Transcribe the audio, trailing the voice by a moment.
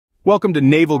Welcome to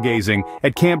Navel Gazing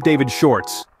at Camp David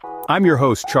Shorts. I'm your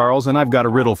host, Charles, and I've got a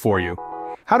riddle for you.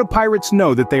 How do pirates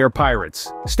know that they are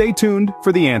pirates? Stay tuned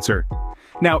for the answer.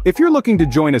 Now, if you're looking to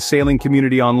join a sailing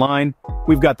community online,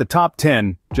 we've got the top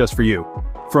 10 just for you.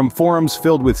 From forums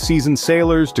filled with seasoned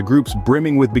sailors to groups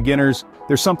brimming with beginners,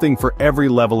 there's something for every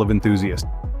level of enthusiast.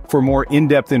 For more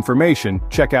in-depth information,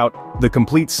 check out The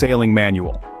Complete Sailing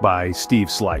Manual by Steve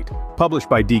Sleight, published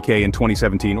by DK in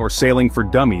 2017, or Sailing for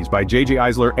Dummies by JJ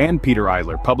Eisler and Peter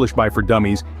Eisler, published by For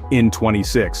Dummies in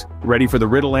 26. Ready for the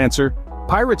riddle answer?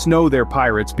 Pirates know they're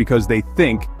pirates because they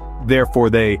think, therefore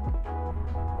they...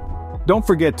 Don't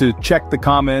forget to check the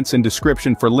comments and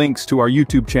description for links to our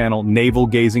YouTube channel, Navel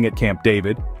Gazing at Camp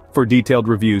David, for detailed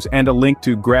reviews and a link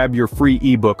to grab your free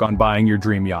ebook on buying your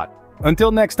dream yacht.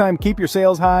 Until next time, keep your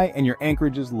sails high and your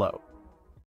anchorages low.